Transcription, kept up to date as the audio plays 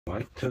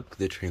I took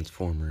the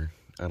transformer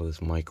out of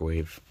this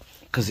microwave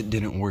because it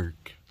didn't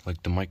work.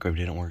 Like, the microwave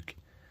didn't work.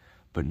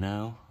 But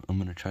now I'm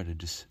gonna try to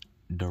just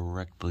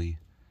directly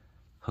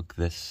hook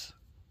this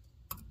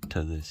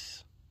to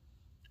this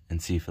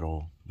and see if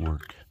it'll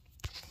work.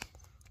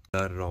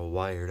 Got it all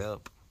wired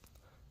up.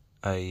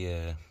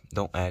 I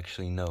don't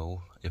actually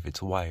know if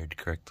it's wired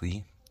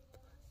correctly.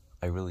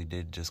 I really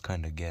did just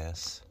kind of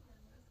guess.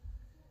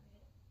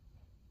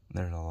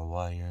 There's all the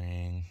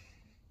wiring.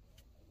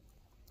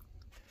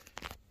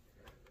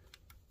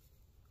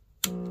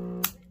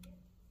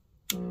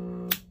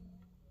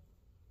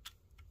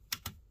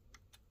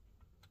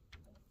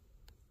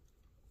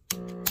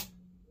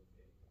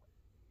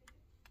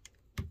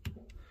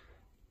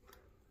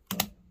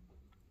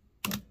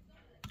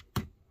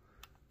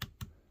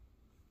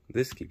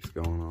 This keeps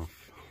going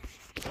off.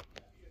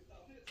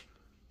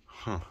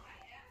 Huh.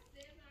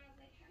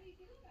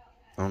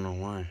 I don't know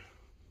why.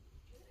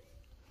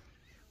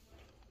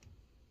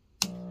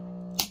 I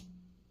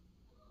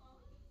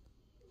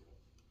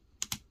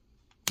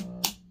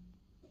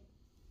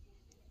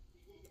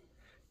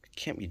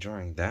can't be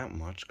drawing that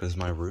much because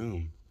my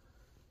room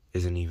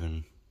isn't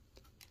even...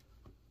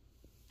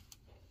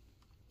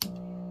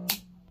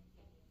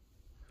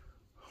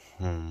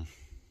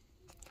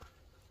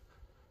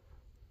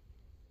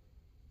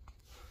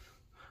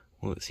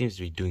 Well, it seems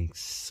to be doing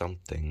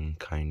something,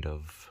 kind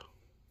of.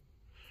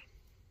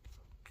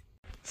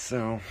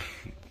 So,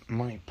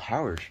 my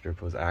power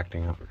strip was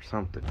acting up or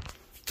something.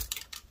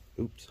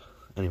 Oops.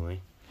 Anyway,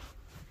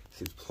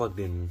 this is plugged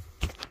in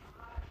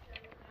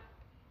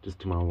just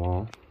to my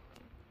wall.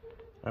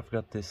 I've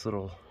got this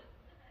little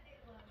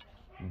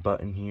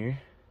button here.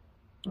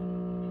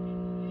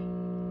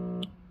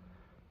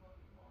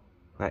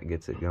 That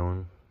gets it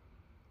going.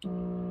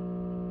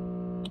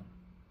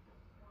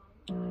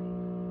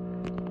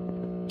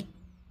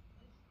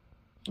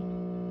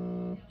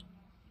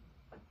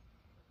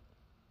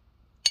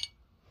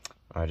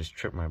 I just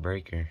tripped my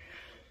breaker.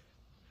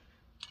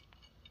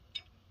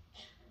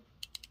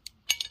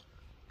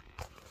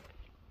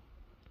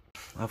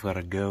 I've got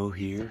to go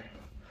here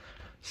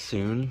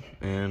soon,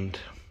 and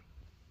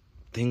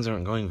things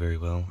aren't going very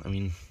well. I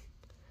mean,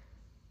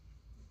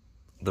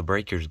 the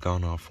breaker's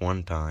gone off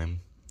one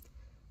time.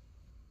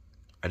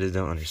 I just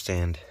don't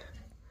understand.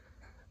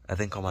 I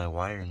think all my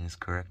wiring is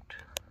correct.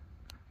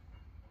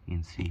 You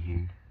can see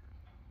here.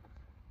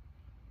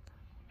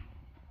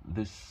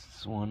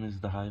 This one is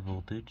the high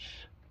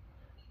voltage.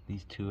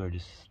 These two are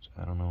just,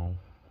 I don't know.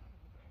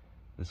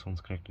 This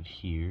one's connected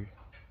here.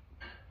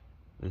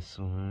 This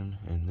one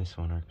and this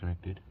one are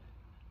connected.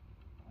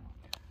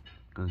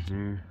 Goes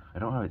there. I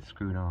don't have it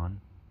screwed on.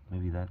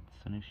 Maybe that's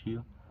an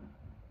issue.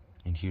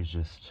 And here's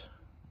just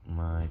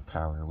my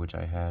power, which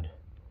I had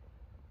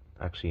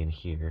actually in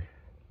here.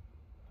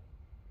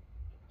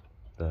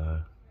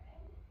 The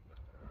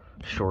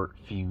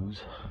shorted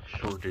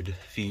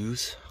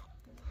fuse.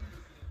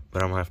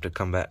 But I'm gonna have to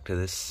come back to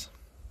this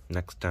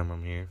next time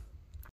I'm here.